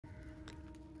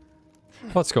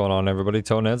What's going on, everybody?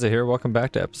 Tonanza here. Welcome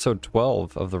back to episode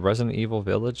 12 of the Resident Evil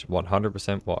Village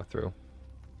 100% walkthrough.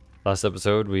 Last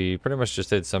episode, we pretty much just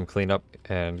did some cleanup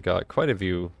and got quite a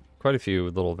few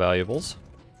little valuables.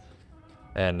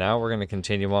 And now we're going to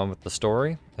continue on with the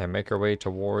story and make our way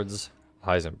towards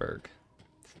Heisenberg.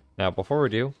 Now, before we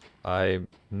do, I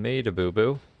made a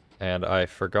boo-boo and I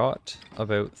forgot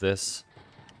about this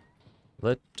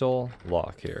little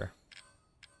lock here.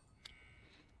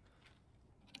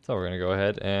 So we're going to go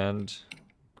ahead and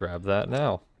grab that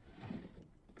now.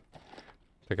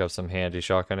 Pick up some handy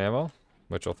shotgun ammo,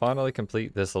 which will finally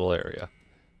complete this little area.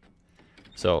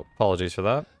 So, apologies for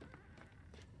that.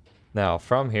 Now,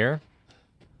 from here,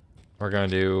 we're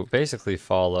going to basically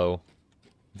follow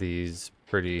these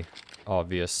pretty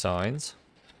obvious signs.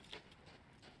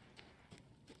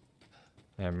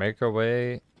 And make our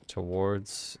way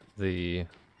towards the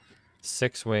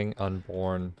 6-wing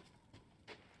unborn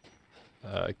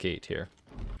gate here.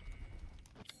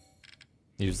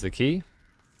 Use the key.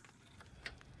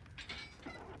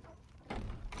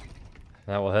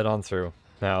 Now we'll head on through.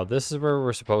 Now this is where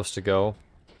we're supposed to go.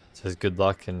 It says good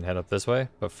luck and head up this way.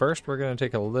 But first we're going to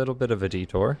take a little bit of a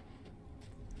detour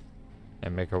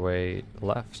and make our way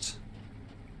left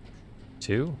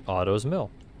to Otto's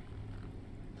Mill.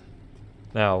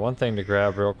 Now one thing to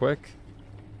grab real quick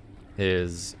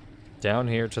is down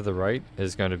here to the right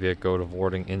is going to be a goat of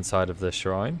warding inside of this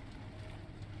shrine.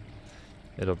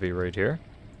 It'll be right here.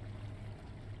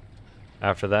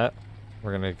 After that, we're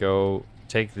going to go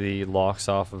take the locks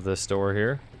off of this door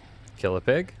here, kill a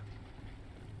pig,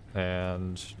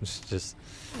 and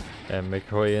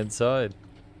make our way inside.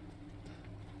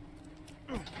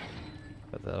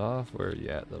 Put that off. Where are you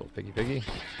at, little piggy?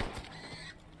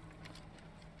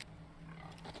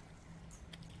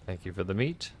 Thank you for the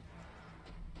meat.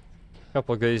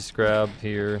 Couple of goodies to grab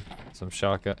here, some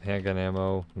shotgun, handgun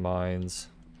ammo, mines,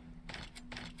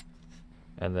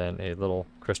 and then a little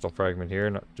crystal fragment here.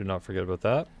 Do not forget about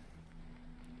that.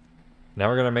 Now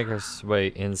we're going to make our way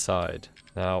inside.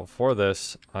 Now for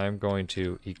this, I'm going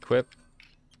to equip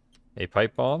a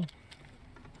pipe bomb.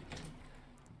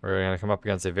 We're going to come up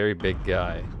against a very big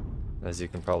guy, as you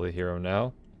can probably hear him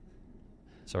now.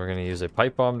 So we're going to use a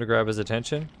pipe bomb to grab his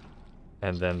attention,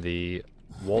 and then the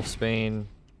wolfsbane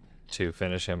to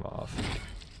finish him off.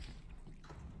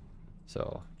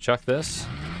 So chuck this.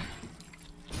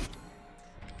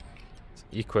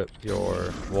 Equip your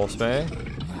wolfsbane.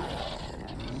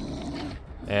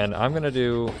 And I'm gonna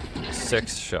do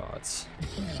 6 shots.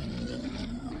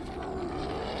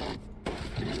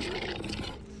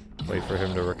 Wait for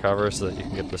him to recover so that you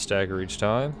can get the stagger each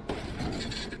time.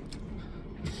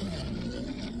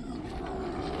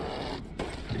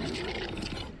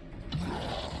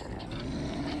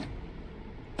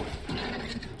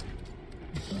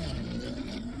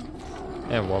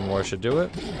 And one more should do it.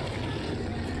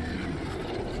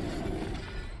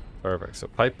 Perfect. So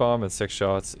pipe bomb and 6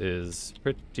 shots is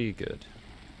pretty good.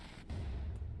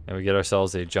 And we get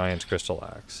ourselves a giant crystal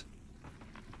axe.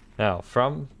 Now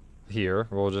from here,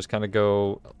 we'll just kind of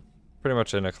go pretty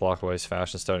much in a clockwise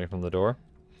fashion starting from the door.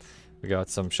 We got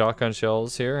some shotgun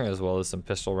shells here as well as some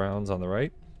pistol rounds on the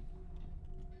right.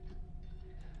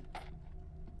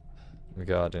 We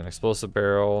got an explosive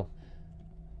barrel,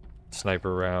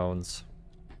 sniper rounds,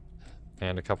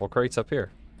 and a couple crates up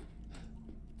here.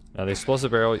 Now the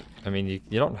explosive barrel, I mean, you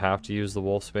don't have to use the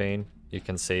wolfsbane. You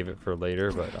can save it for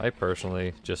later, but I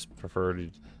personally just prefer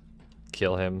to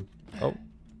kill him. Oh.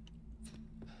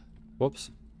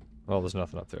 Whoops. Well, there's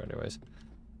nothing up there anyways.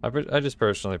 I just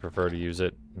personally prefer to use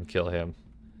it and kill him.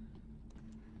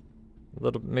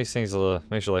 Makes your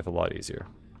life a lot easier.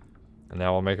 And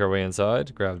now we'll make our way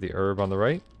inside, grab the herb on the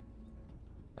right.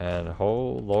 And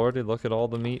oh lordy, look at all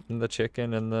the meat and the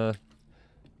chicken and the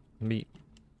meat.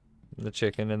 The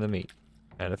chicken and the meat.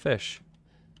 And a fish.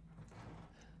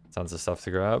 Tons of stuff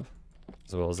to grab.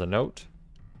 As well as a note.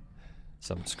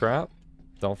 Some scrap.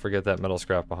 Don't forget that metal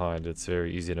scrap behind. It's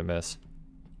very easy to miss.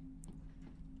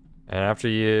 And after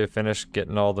you finish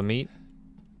getting all the meat,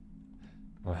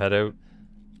 we'll head out,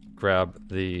 grab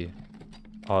the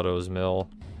Otto's Mill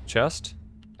chest.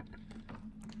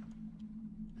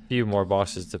 A few more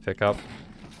boxes to pick up.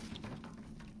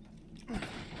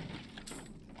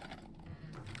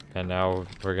 And now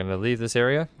we're going to leave this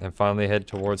area and finally head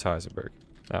towards Heisenberg.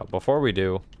 Now, before we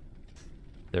do,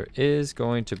 there is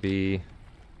going to be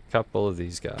a couple of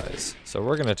these guys. So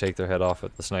we're going to take their head off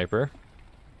with the sniper.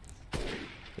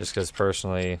 Just because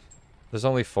personally, there's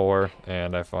only 4,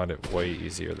 and I find it way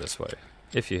easier this way.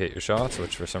 If you hit your shots,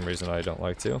 which for some reason I don't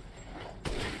like to.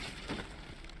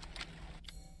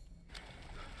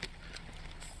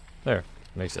 There.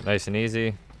 Makes it nice and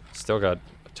easy. Still got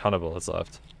a ton of bullets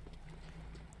left.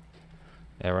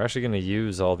 And we're actually going to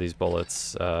use all these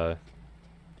bullets. Yeah,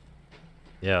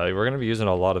 we're going to be using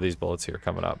a lot of these bullets here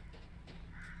coming up.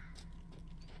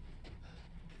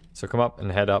 So come up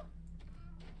and head up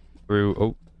through...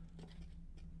 Oh.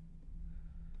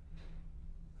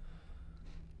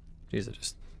 Jeez, I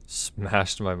just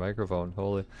smashed my microphone.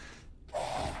 Holy.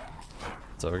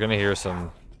 So we're going to hear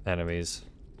some enemies.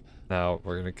 Now,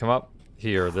 we're going to come up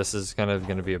here. This is kind of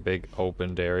going to be a big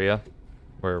opened area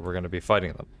where we're going to be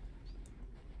fighting them.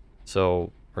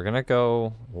 So we're going to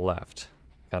go left.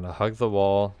 Kind of hug the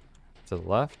wall to the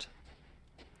left.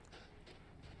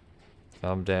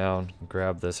 Come down,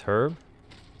 grab this herb,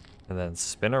 and then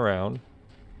spin around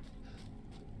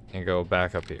and go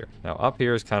back up here. Now up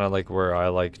here is kind of like where I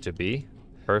like to be,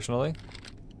 personally.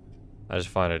 I just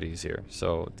find it easier.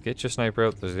 So get your sniper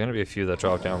out. There's going to be a few that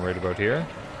drop down right about here.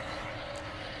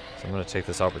 So I'm going to take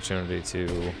this opportunity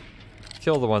to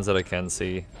kill the ones that I can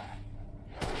see.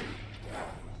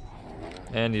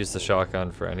 And use the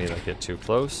shotgun for any that get too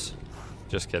close.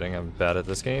 Just kidding, I'm bad at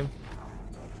this game.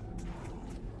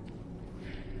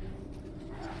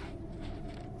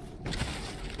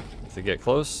 If they get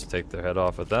close, take their head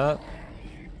off with that.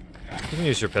 You can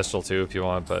use your pistol too if you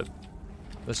want, but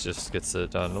this just gets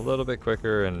it done a little bit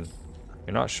quicker and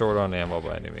you're not short on ammo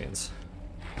by any means.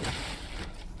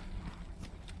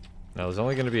 Now there's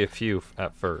only going to be a few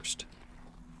at first.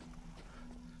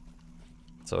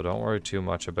 So don't worry too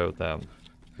much about them.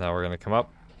 Now we're going to come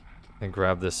up and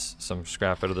grab some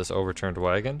scrap out of this overturned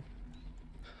wagon.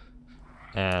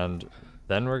 And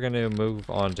then we're going to move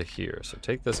on to here. So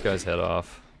take this guy's head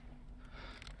off.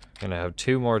 Going to have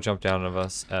two more jump down of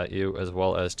us at you, as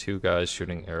well as two guys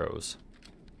shooting arrows.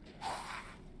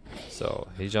 So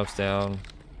he jumps down.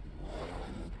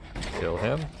 Kill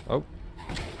him. Oh.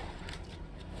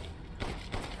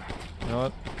 You know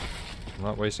what? I'm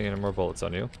not wasting any more bullets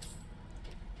on you.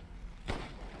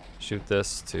 Shoot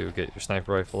this to get your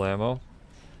sniper rifle ammo.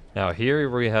 Now here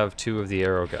we have two of the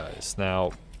arrow guys.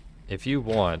 Now, if you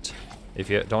want, if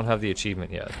you don't have the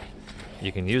achievement yet,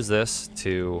 you can use this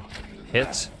to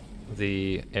hit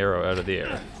the arrow out of the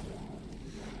air.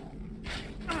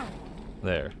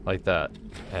 There, like that.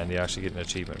 And you actually get an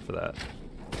achievement for that.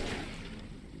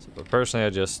 So, but personally,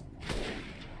 I just...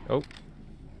 Oh.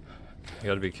 You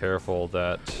gotta be careful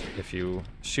that if you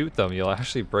shoot them, you'll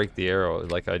actually break the arrow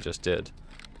like I just did.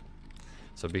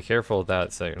 So be careful of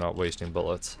that so you're not wasting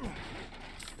bullets.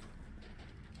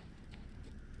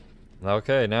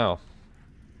 Okay, now.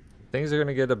 Things are going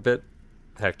to get a bit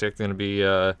hectic. Going to be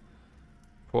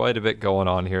quite a bit going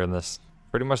on here in this,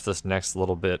 pretty much this next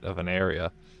little bit of an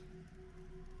area.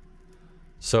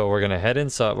 So we're going to head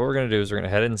inside. What we're going to do is we're going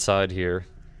to head inside here.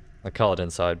 I call it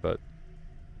inside, but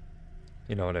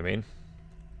you know what I mean.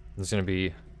 There's going to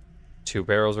be two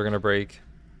barrels we're going to break.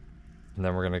 And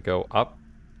then we're going to go up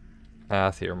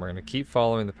path here, and we're going to keep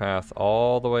following the path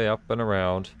all the way up and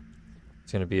around.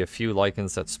 There's going to be a few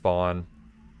Lycans that spawn.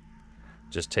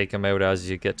 Just take them out as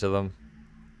you get to them,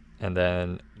 and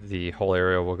then the whole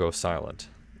area will go silent,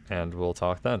 and we'll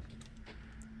talk then.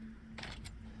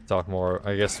 Talk more,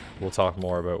 I guess we'll talk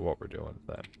more about what we're doing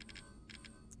then.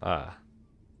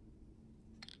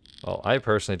 Well, I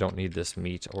personally don't need this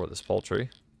meat or this poultry.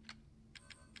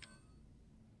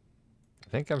 I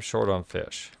think I'm short on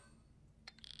fish.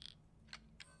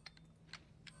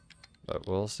 But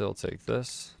we'll still take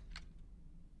this.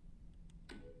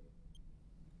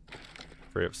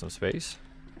 Free up some space.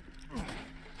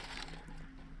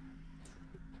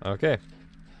 Okay.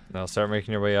 Now start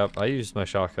making your way up. I used my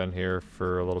shotgun here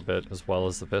for a little bit as well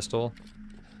as the pistol.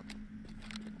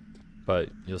 But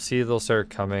you'll see they'll start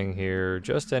coming here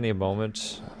just any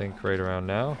moment. I think right around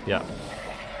now. Yeah.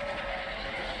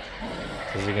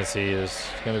 As you can see, there's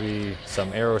going to be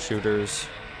some arrow shooters.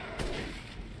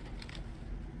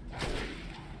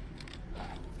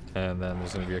 And then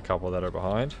there's going to be a couple that are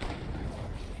behind.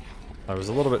 I was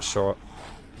a little bit short,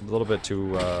 a little bit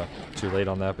too late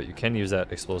on that, but you can use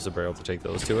that explosive barrel to take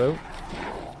those two out.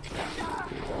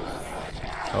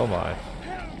 Oh my.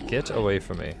 Get away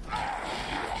from me.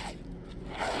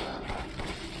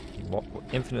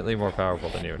 Infinitely more powerful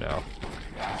than you now.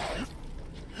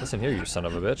 Listen here, you son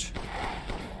of a bitch.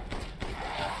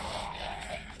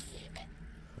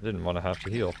 I didn't want to have to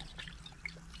heal.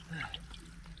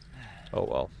 Oh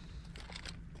well.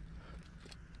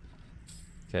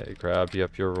 Okay, grabbed you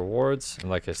up your rewards,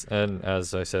 and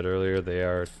as I said earlier, they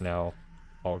are now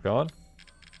all gone.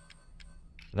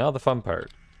 Now the fun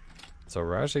part. So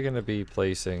we're actually going to be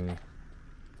placing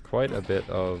quite a bit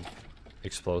of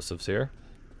explosives here.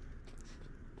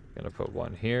 Gonna put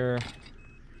one here.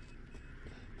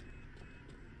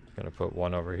 Gonna put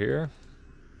one over here.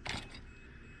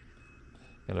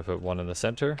 Gonna put one in the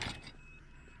center.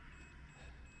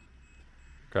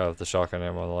 Grab the shotgun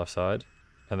ammo on the left side.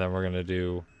 And then we're gonna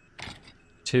do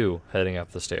 2 heading up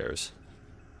the stairs.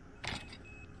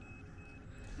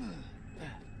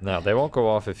 Now, they won't go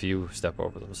off if you step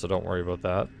over them, so don't worry about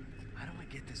that. How do I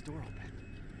get this door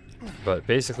open? But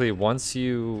basically, once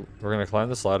we're gonna climb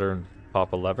this ladder and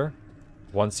pop a lever.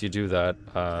 Once you do that,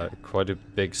 quite a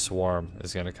big swarm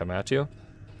is gonna come at you.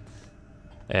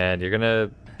 And you're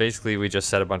gonna, basically we just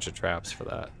set a bunch of traps for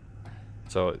that.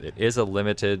 So it is a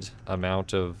limited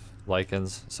amount of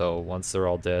Lycans, so once they're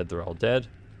all dead, they're all dead.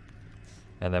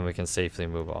 And then we can safely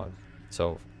move on.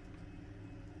 So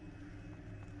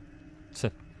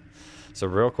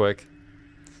real quick,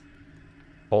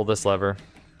 hold this lever,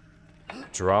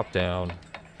 drop down,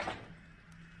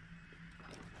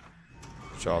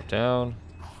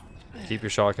 keep your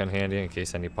shotgun handy in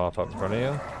case any pop up in front of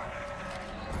you,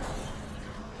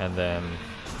 and then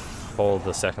hold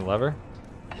the second lever.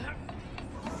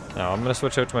 Now I'm going to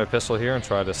switch out to my pistol here and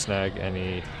try to snag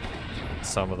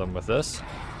some of them with this.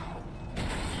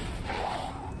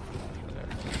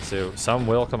 So some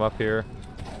will come up here.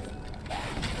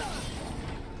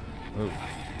 Ooh.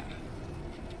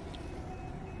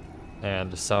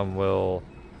 And some will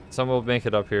make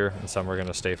it up here, and some are going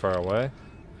to stay far away.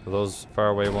 For those far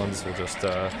away ones, we'll just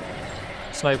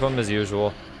snipe them as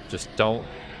usual. Just don't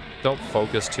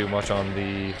focus too much on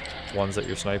the ones that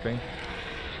you're sniping,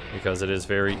 because it is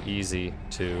very easy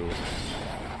to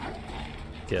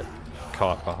get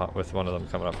caught with one of them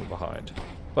coming up from behind.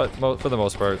 But for the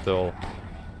most part, they'll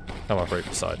come up right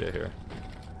beside you here.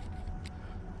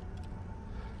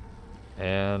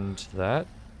 And that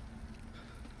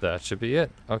should be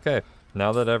it. Okay,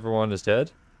 now that everyone is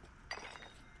dead,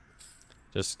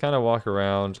 just kind of walk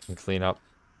around and clean up.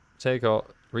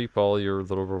 Reap all your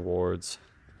little rewards.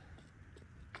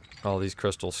 All these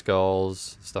crystal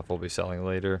skulls, stuff we'll be selling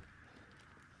later.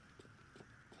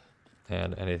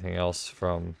 And anything else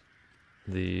from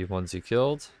the ones you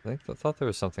killed. I thought there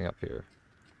was something up here.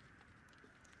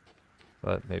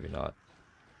 But maybe not.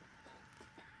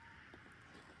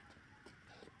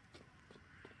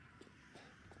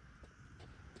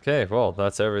 Okay, well,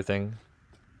 that's everything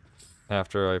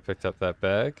after I picked up that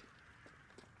bag.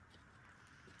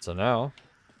 So now,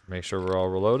 make sure we're all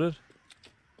reloaded.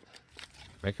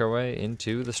 Make our way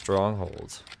into the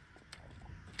stronghold.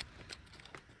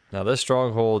 Now this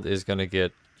stronghold is going to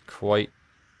get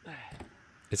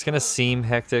it's going to seem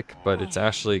hectic, but it's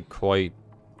actually quite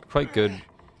good,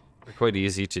 quite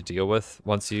easy to deal with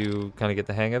once you kind of get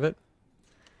the hang of it.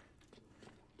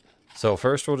 So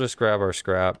first we'll just grab our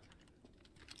scrap.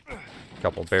 A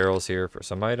couple barrels here for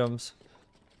some items.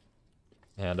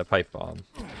 And a pipe bomb.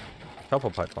 A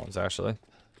couple pipe bombs actually.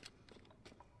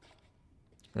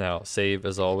 Now save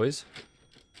as always.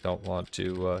 Don't want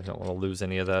to lose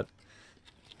any of that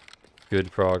good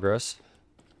progress.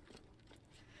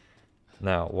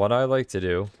 Now what I like to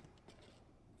do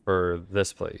for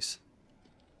this place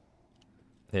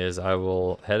is I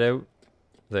will head out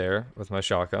there with my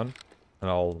shotgun and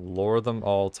I'll lure them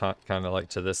all kind of like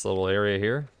to this little area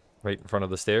here, right in front of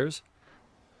the stairs.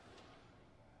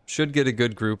 Should get a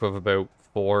good group of about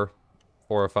 4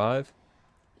 or 5.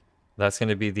 That's going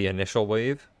to be the initial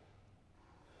wave.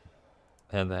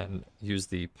 And then use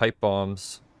the pipe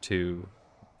bombs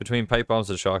between pipe bombs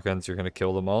and shotguns, you're going to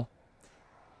kill them all.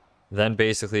 Then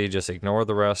basically just ignore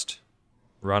the rest,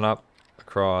 run up,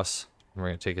 across, and we're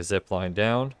going to take a zip line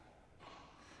down,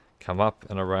 come up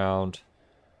and around,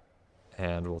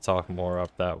 and we'll talk more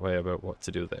up that way about what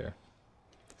to do there.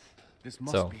 This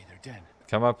must be their den.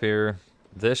 Come up here.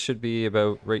 This should be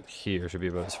about right here, should be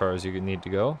about as far as you need to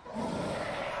go.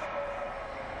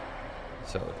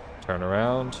 So turn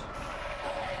around.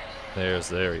 There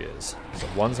he is. So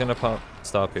one's gonna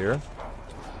stop here.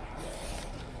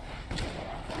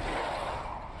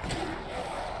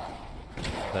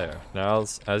 There. Now,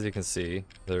 as you can see,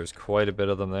 there's quite a bit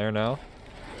of them there now.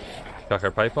 Chuck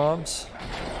our pipe bombs.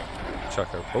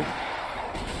 Chuck our... Oh.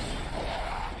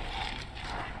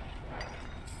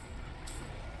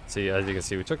 See, as you can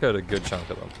see, we took out a good chunk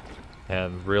of them.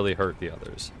 And really hurt the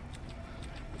others.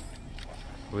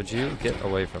 Would you get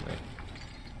away from me?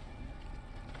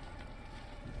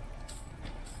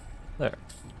 There.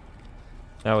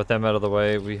 Now with them out of the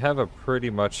way, we have a pretty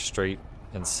much straight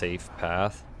and safe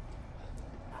path.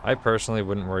 I personally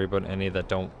wouldn't worry about any that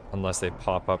don't, unless they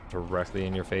pop up directly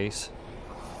in your face.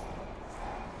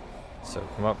 So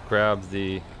come up, grab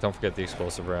don't forget the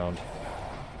explosive round.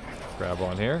 Grab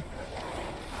one here.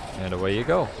 And away you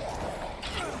go.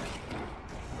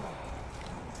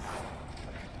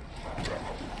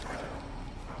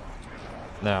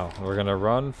 Now, we're going to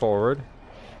run forward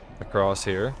across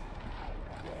here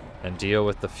and deal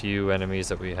with the few enemies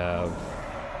that we have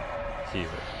here.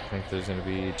 I think there's going to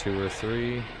be 2 or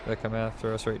 3 that come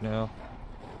after us right now.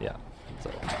 Yeah,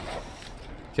 so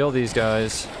kill these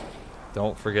guys.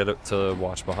 Don't forget to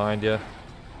watch behind you.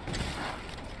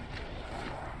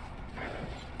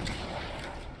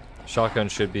 Shotgun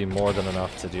should be more than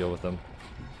enough to deal with them.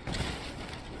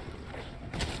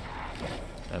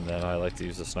 And then I like to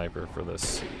use a sniper for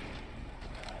this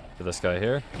guy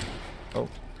here. Oh.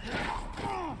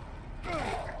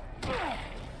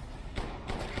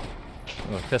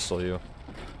 I'm gonna pistol you.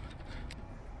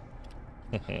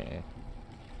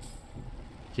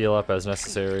 Heal up as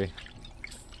necessary.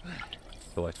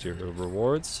 Collect your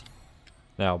rewards.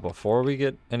 Now, before we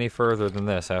get any further than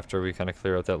this, after we kind of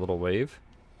clear out that little wave,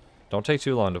 don't take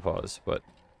too long to pause, but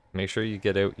make sure you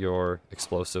get out your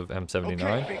explosive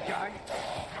M79. Okay, big guy.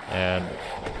 And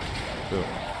boom.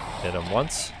 Hit him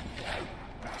once.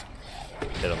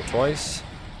 Hit him twice.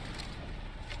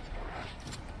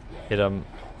 Hit him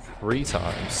 3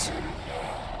 times.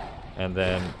 And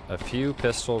then a few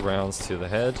pistol rounds to the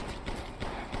head.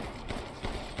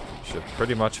 Should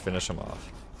pretty much finish him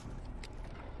off.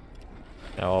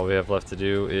 Now all we have left to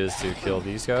do is to kill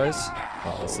these guys.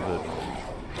 Oh, this is a bit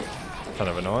kind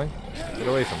of annoying. Get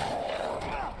away from me.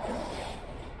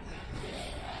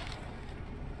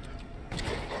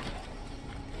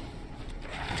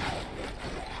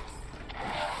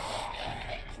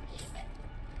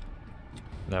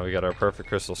 Now we got our perfect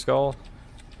crystal skull.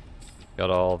 Got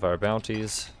all of our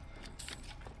bounties.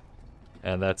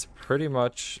 And that's pretty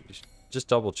much, just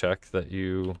double check that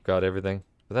you got everything.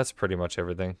 But that's pretty much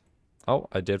everything. Oh,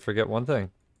 I did forget one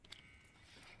thing.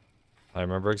 I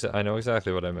remember, I know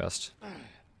exactly what I missed.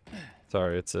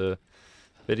 Sorry, it's a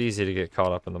bit easy to get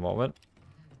caught up in the moment.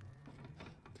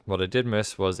 What I did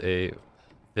miss was a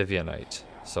Vivianite.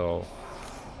 So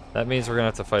that means we're gonna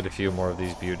have to fight a few more of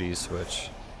these beauties, which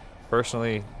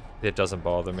personally, it doesn't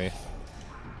bother me.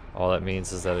 All that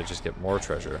means is that I just get more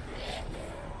treasure.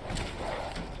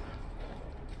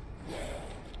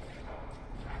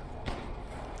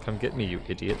 Come get me, you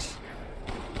idiot.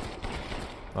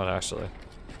 Not actually.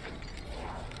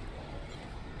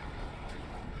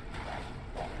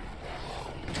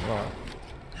 Come on.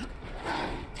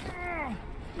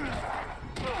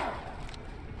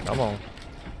 Come on.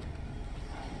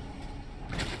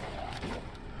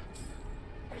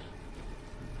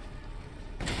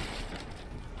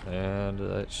 And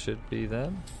that should be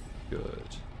them. Good.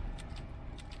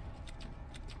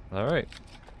 Alright.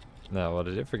 Now, what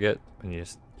I did forget, when you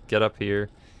just get up here,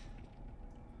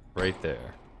 right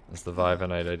there, is the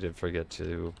Vivanite I did forget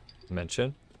to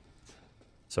mention.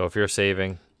 So if you're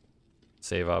saving,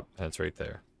 save up, and it's right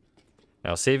there.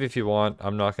 Now, save if you want.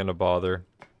 I'm not going to bother,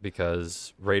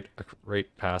 because right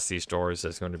past these doors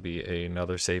is going to be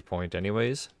another save point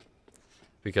anyways,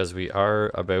 because we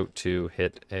are about to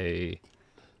hit a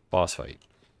boss fight.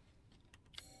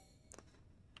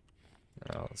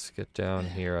 Now, let's get down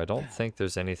here. I don't think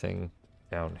there's anything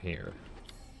down here.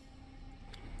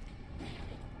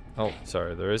 Oh,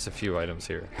 sorry, there is a few items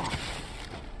here.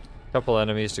 A couple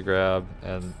enemies to grab,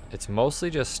 and it's mostly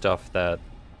just stuff that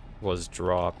was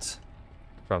dropped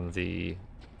from the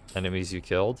enemies you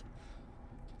killed.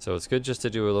 So it's good just to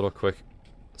do a little quick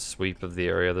sweep of the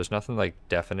area. There's nothing like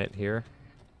definite here,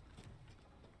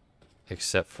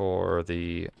 except for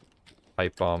the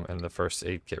pipe bomb and the first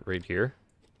aid kit right here.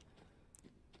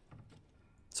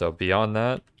 So beyond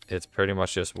that, it's pretty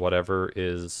much just whatever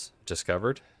is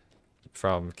discovered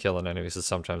from killing enemies, and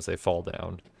sometimes they fall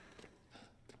down.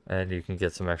 And you can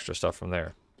get some extra stuff from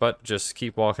there. But just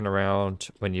keep walking around.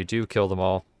 When you do kill them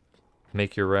all,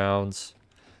 make your rounds.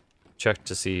 Check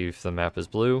to see if the map is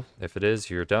blue. If it is,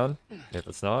 you're done. If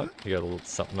it's not, you got a little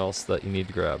something else that you need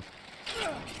to grab.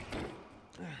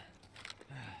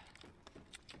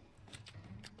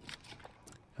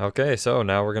 Okay, so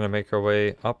now we're going to make our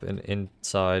way up and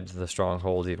inside the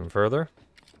stronghold even further.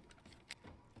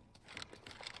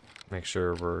 Make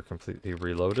sure we're completely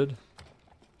reloaded.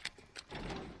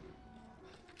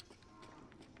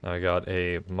 Now I got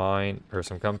a mine, or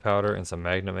some gunpowder and some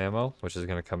magnum ammo, which is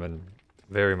going to come in,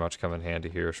 very much come in handy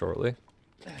here shortly.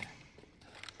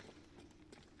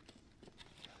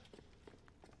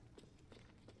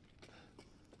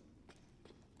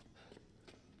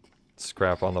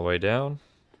 Scrap on the way down.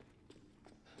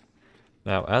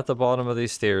 Now, at the bottom of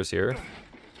these stairs here,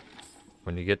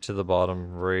 when you get to the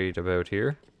bottom right about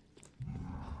here,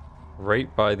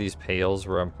 right by these pails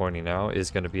where I'm pointing now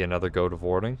is going to be another goat of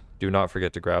warding. Do not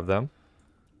forget to grab them.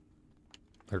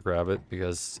 Or grab it,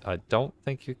 because I don't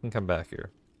think you can come back here.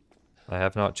 I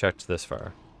have not checked this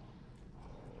far.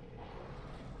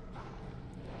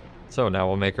 So now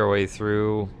we'll make our way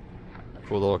through a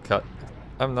cool little cut.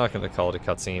 I'm not going to call it a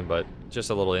cutscene, but just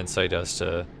a little insight as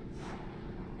to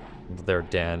their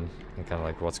den and kind of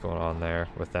like what's going on there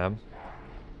with them.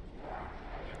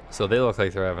 So they look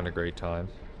like they're having a great time.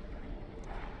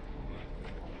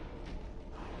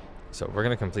 So we're going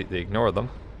to completely ignore them.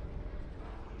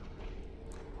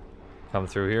 Come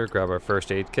through here, grab our first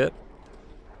aid kit.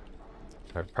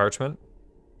 Our parchment.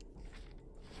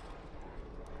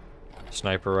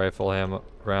 Sniper rifle ammo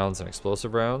rounds and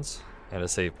explosive rounds. And a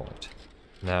save point.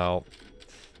 Now,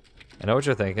 I know what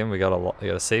you're thinking. We got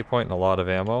a save point and a lot of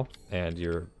ammo. And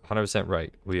you're 100%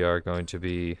 right. We are going to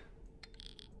be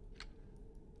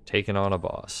taking on a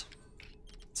boss.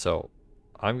 So,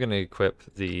 I'm going to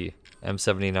equip the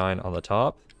M79 on the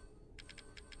top.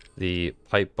 The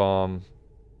pipe bomb.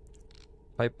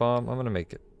 I'm going to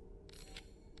make it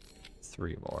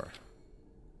 3 more.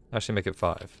 Actually, make it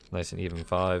 5. Nice and even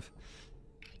 5.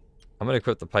 I'm going to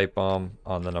equip the pipe bomb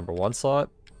on the number 1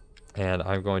 slot. And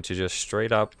I'm going to just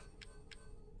straight up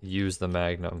use the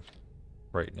magnum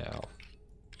right now.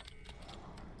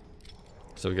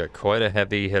 So we got quite a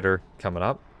heavy hitter coming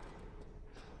up.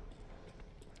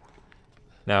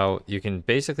 Now, you can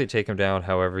basically take him down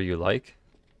however you like,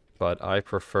 but I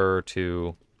prefer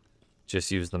to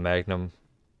just use the magnum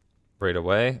right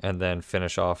away and then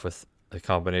finish off with a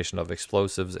combination of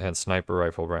explosives and sniper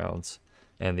rifle rounds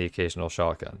and the occasional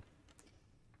shotgun.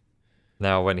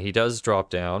 Now, when he does drop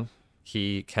down,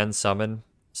 he can summon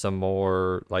some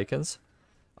more Lycans.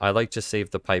 I like to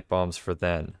save the pipe bombs for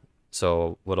then.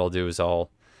 So what I'll do is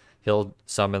he'll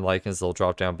summon Lycans, they'll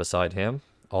drop down beside him.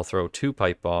 I'll throw 2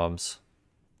 pipe bombs,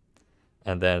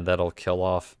 and then that'll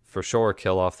for sure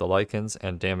kill off the Lycans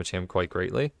and damage him quite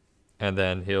greatly. And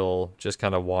then he'll just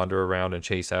kind of wander around and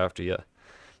chase after you.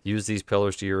 Use these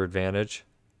pillars to your advantage.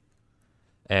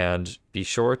 And be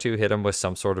sure to hit him with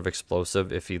some sort of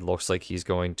explosive if he looks like he's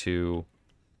going to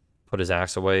put his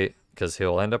axe away, because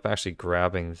he'll end up actually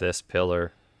grabbing this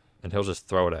pillar and he'll just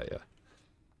throw it at you.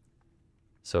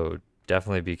 So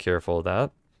definitely be careful of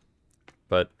that.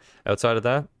 But outside of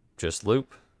that, just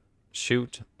loop,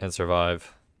 shoot, and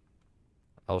survive.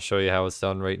 I'll show you how it's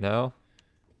done right now.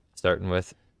 Starting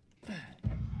with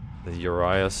the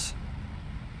Urias,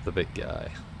 the big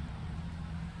guy.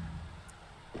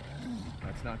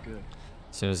 That's not good.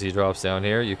 As soon as he drops down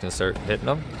here, you can start hitting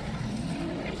him.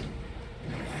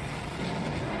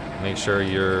 Make sure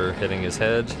you're hitting his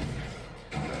head.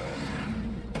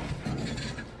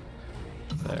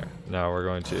 There. Now we're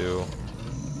going to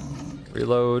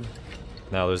reload.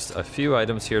 Now there's a few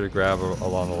items here to grab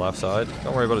along the left side.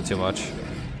 Don't worry about it too much.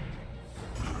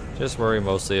 Just worry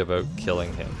mostly about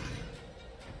killing him.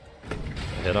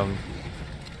 Hit him.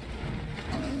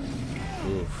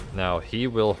 Oof. Now he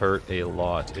will hurt a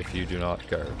lot if you do not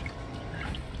guard.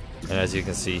 And as you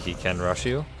can see, he can rush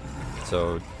you.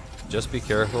 So just be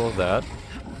careful of that.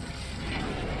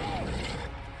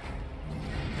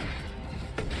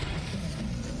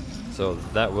 So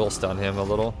that will stun him a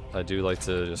little. I do like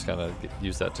to just kind of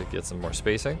use that to get some more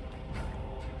spacing.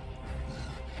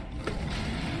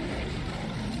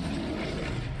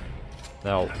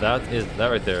 Now that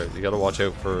right there, you gotta watch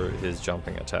out for his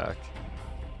jumping attack.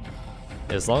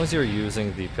 As long as you're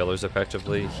using the pillars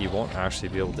effectively, he won't actually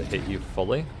be able to hit you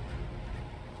fully.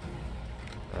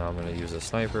 Now I'm gonna use a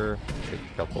sniper, take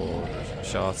a couple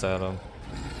shots at him.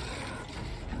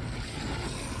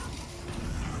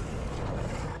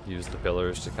 Use the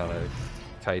pillars to kind of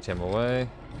kite him away.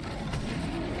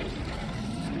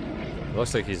 It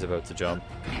looks like he's about to jump.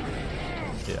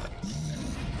 Yeah.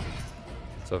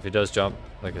 So if he does jump,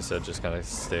 like I said, just kind of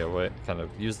stay away. Kind of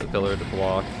use the pillar to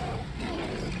block.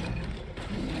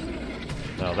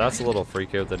 Now that's a little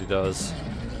freak out that he does.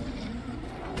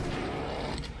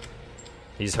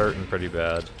 He's hurting pretty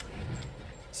bad.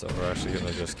 So we're actually going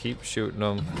to just keep shooting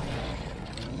him.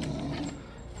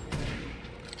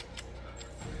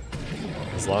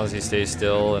 As long as he stays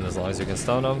still and as long as you can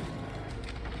stun him.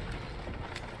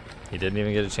 He didn't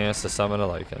even get a chance to summon a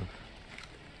Lycan.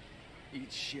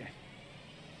 Eat shit.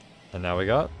 And now we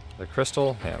got the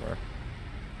crystal hammer.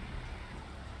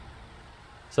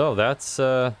 So that's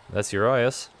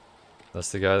Urias.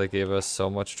 That's the guy that gave us so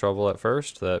much trouble at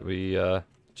first that we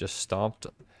just stomped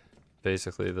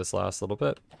basically this last little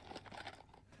bit.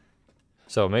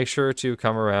 So make sure to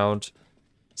come around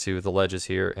to the ledges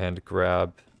here and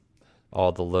grab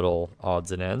all the little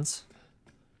odds and ends.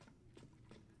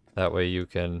 That way you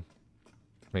can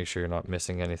make sure you're not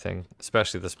missing anything,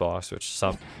 especially this boss, which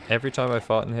every time I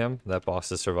fought in him, that boss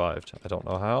has survived. I don't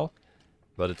know how,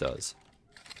 but it does.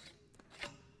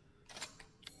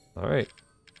 Alright.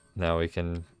 Now we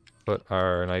can put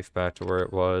our knife back to where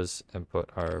it was and put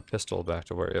our pistol back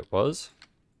to where it was.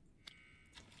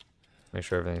 Make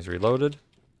sure everything's reloaded.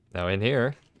 Now in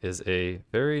here is a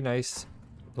very nice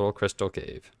little crystal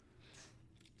cave.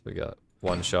 We got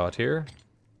one shot here,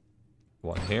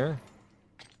 one here,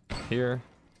 here,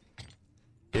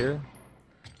 here,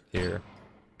 here,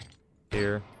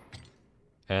 here,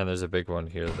 and there's a big one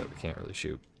here that we can't really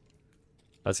shoot.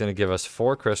 That's going to give us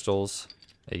 4 crystals,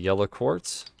 a yellow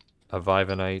quartz, a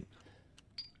vivanite,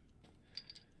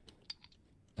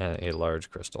 and a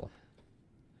large crystal.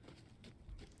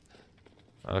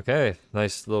 Okay,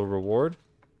 nice little reward.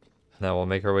 Now we'll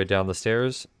make our way down the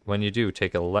stairs. When you do,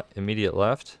 take a immediate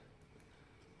left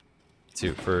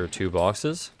for 2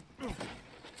 boxes.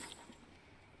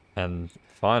 And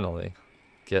finally,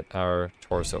 get our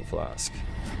torso flask.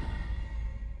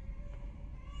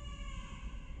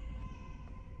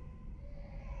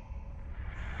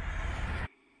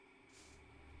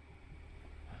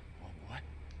 What?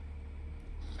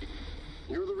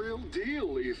 You're the real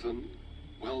deal, Ethan.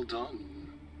 Well done.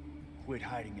 Quit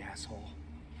hiding, asshole.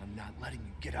 I'm not letting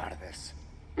you get out of this.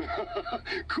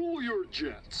 Cool your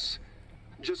jets.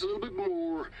 Just a little bit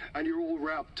more, and you're all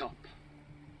wrapped up.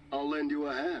 I'll lend you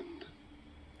a hand.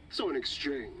 So in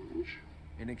exchange...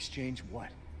 In exchange, what?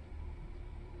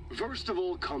 First of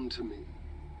all, come to me.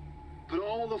 Put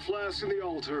all the flasks in the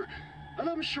altar, and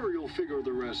I'm sure you'll figure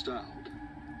the rest out.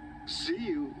 See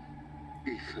you,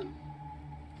 Ethan.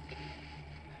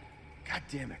 God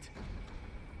damn it.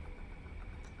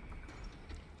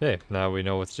 Okay, now we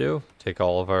know what to do. Take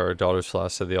all of our daughter's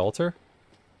flasks to the altar.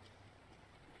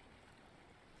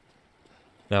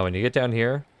 Now when you get down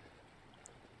here,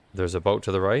 there's a boat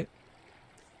to the right.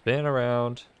 Spin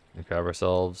around and grab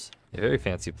ourselves a very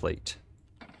fancy plate.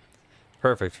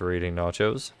 Perfect for eating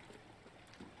nachos.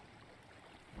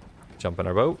 Jump in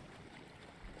our boat.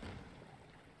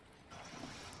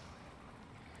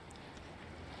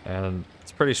 And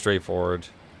it's pretty straightforward,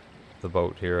 the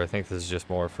boat here. I think this is just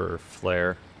more for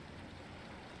flair.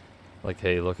 Like,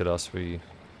 hey, look at us, we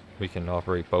can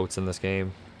operate boats in this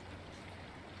game.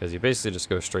 Because you basically just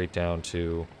go straight down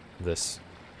to this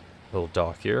little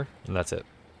dock here, and that's it.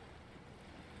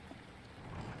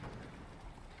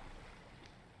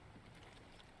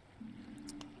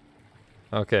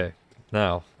 Okay,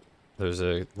 now, there's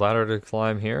a ladder to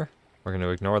climb here. We're going to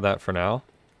ignore that for now.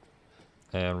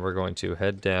 And we're going to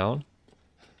head down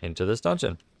into this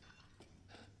dungeon.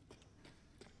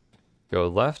 Go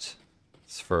left,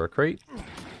 it's for a crate.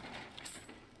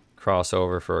 Cross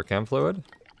over for a chem fluid.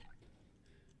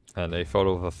 And a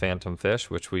photo of a phantom fish,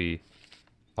 which we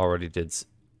already did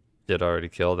already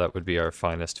kill. That would be our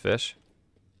finest fish.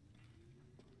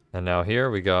 And now here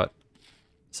we got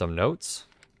some notes.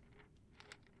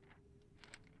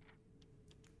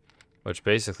 Which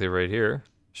basically right here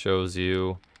shows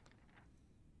you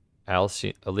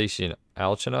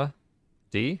Alcina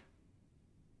D.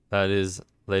 That is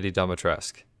Lady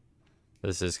Dimitrescu.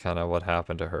 This is kind of what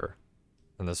happened to her.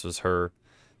 And this was her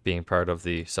being part of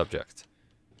the subject.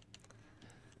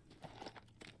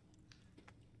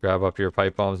 Grab up your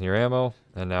pipe bombs and your ammo.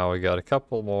 And now we got a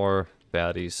couple more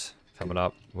baddies coming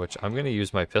up, which I'm going to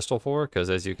use my pistol for, because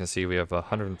as you can see we have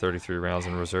 133 rounds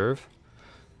in reserve.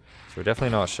 So we're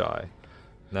definitely not shy.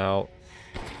 Now,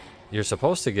 you're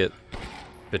supposed to get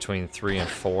between 3 and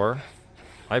 4.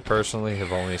 I personally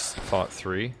have only fought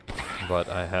 3, but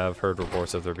I have heard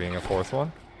reports of there being a 4th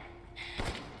one.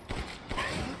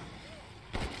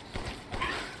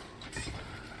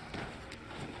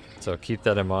 So keep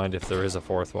that in mind. If there is a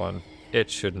 4th one, it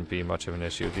shouldn't be much of an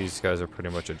issue. These guys are pretty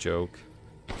much a joke.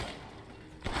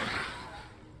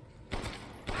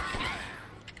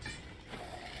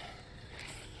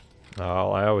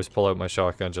 I always pull out my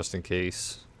shotgun just in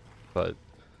case, but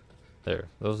there,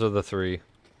 those are the 3.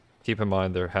 Keep in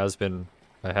mind I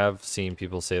have seen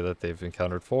people say that they've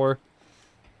encountered 4,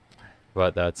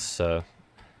 but that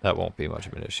won't be much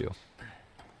of an issue.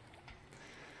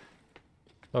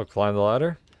 So climb the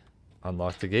ladder,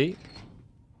 unlock the gate,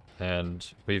 and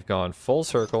we've gone full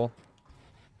circle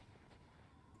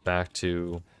back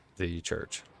to the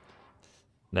church.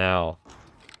 Now,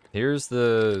 here's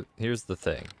the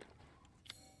thing.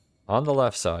 On the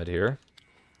left side here,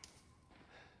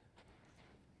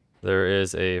 there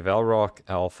is a Valrock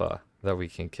Alpha that we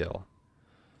can kill.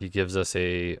 He gives us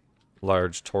a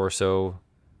large torso,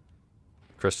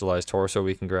 crystallized torso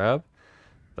we can grab,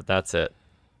 but that's it.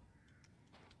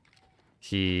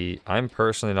 I'm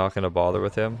personally not going to bother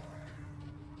with him.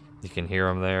 You can hear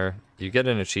him there. You get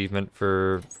an achievement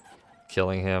for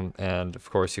killing him, and of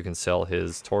course you can sell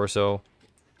his torso.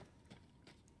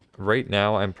 right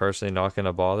now I'm personally not going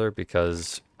to bother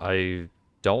because I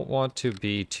don't want to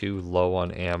be too low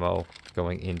on ammo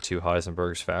going into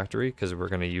Heisenberg's factory because we're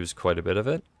going to use quite a bit of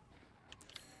it.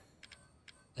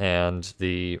 And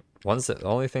the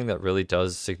only thing that really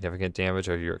does significant damage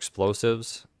are your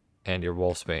explosives and your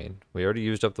Wolfsbane. We already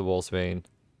used up the Wolfsbane,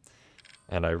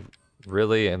 and I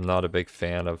really am not a big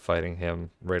fan of fighting him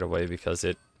right away because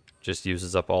it just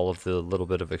uses up all of the little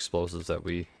bit of explosives that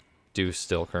we do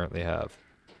still currently have.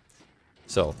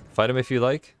 So, fight him if you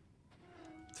like,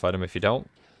 fight him if you don't,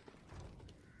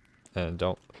 and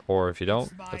don't, or if you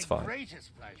don't, that's fine.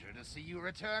 Greatest pleasure to see you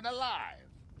return alive.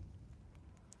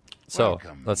 So,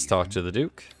 Welcome, let's talk to the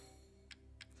Duke.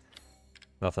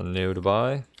 Nothing new to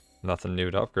buy, nothing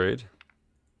new to upgrade,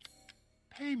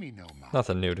 Pay me no mind.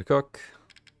 nothing new to cook.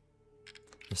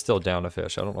 I'm still down a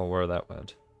fish, I don't know where that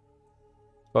went.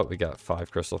 But we got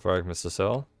 5 crystal fragments to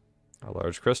sell, a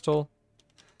large crystal,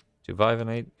 2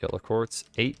 Vivinite, yellow quartz,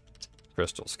 8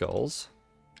 crystal skulls,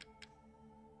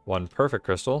 1 perfect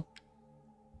crystal,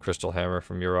 crystal hammer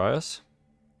from Urias,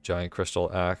 giant crystal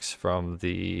axe from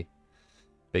the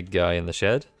big guy in the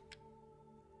shed,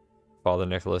 Father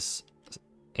Nicholas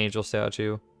angel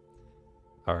statue,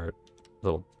 our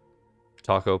little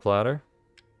taco platter.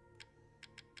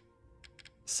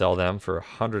 Sell them for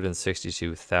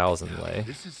 162,000 lei.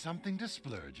 This is something to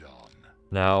splurge on.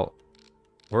 Now,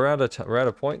 we're at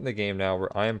a point in the game now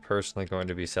where I am personally going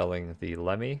to be selling the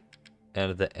Lemmy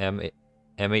and the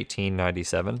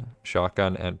M1897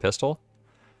 shotgun and pistol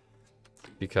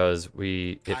because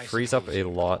it frees up a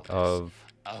lot of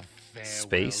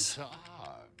space.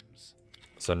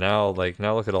 So now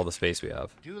look at all the space we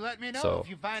have. Do let me know So, if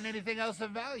you find anything else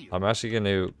of value. I'm actually going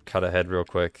to cut ahead real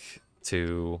quick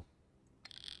to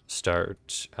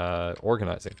start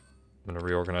organizing. I'm going to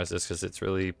reorganize this because it's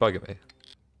really bugging me.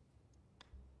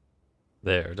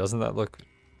 There, doesn't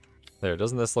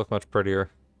this look much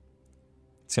prettier?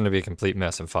 It's going to be a complete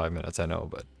mess in 5 minutes, I know,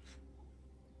 but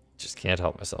just can't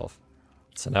help myself.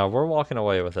 So now we're walking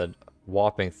away with a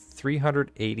whopping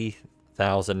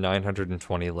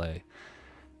 380,920 lei.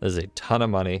 That is a ton of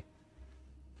money.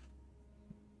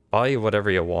 Buy you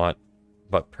whatever you want,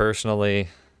 but personally,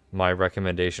 my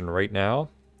recommendation right now,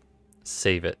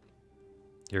 save it.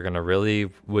 You're going to really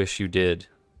wish you did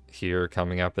here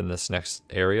coming up in this next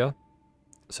area.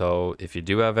 So if you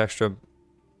do have extra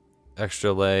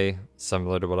lei,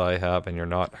 similar to what I have, and you're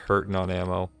not hurting on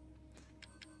ammo,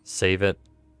 save it.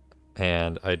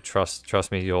 And I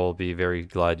trust me, you'll be very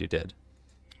glad you did.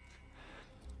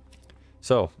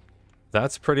 So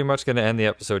that's pretty much going to end the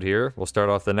episode here. We'll start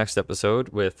off the next episode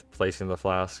with placing the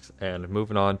flasks and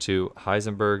moving on to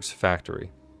Heisenberg's factory.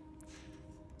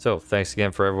 So thanks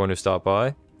again for everyone who stopped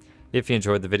by. If you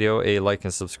enjoyed the video, a like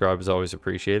and subscribe is always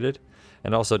appreciated.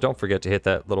 And also don't forget to hit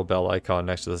that little bell icon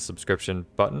next to the subscription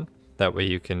button. That way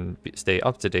you can stay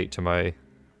up to date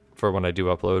for when I do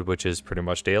upload, which is pretty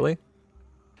much daily.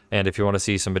 And if you want to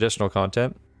see some additional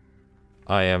content,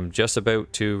 I am just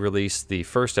about to release the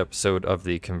first episode of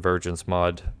the Convergence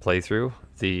mod playthrough.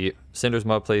 The Cinders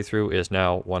mod playthrough is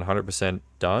now 100%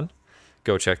 done.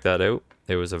 Go check that out.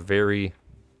 It was a very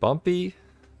bumpy,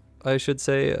 I should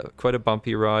say, quite a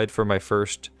bumpy ride for my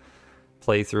first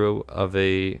playthrough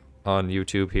on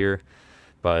YouTube here.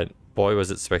 But boy was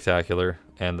it spectacular,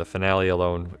 and the finale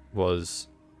alone was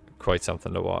quite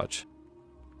something to watch.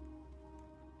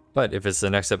 But if it's the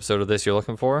next episode of this you're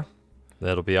looking for,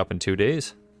 that'll be up in 2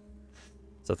 days.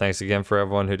 So thanks again for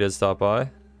everyone who did stop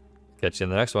by. Catch you in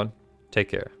the next one. Take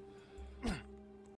care.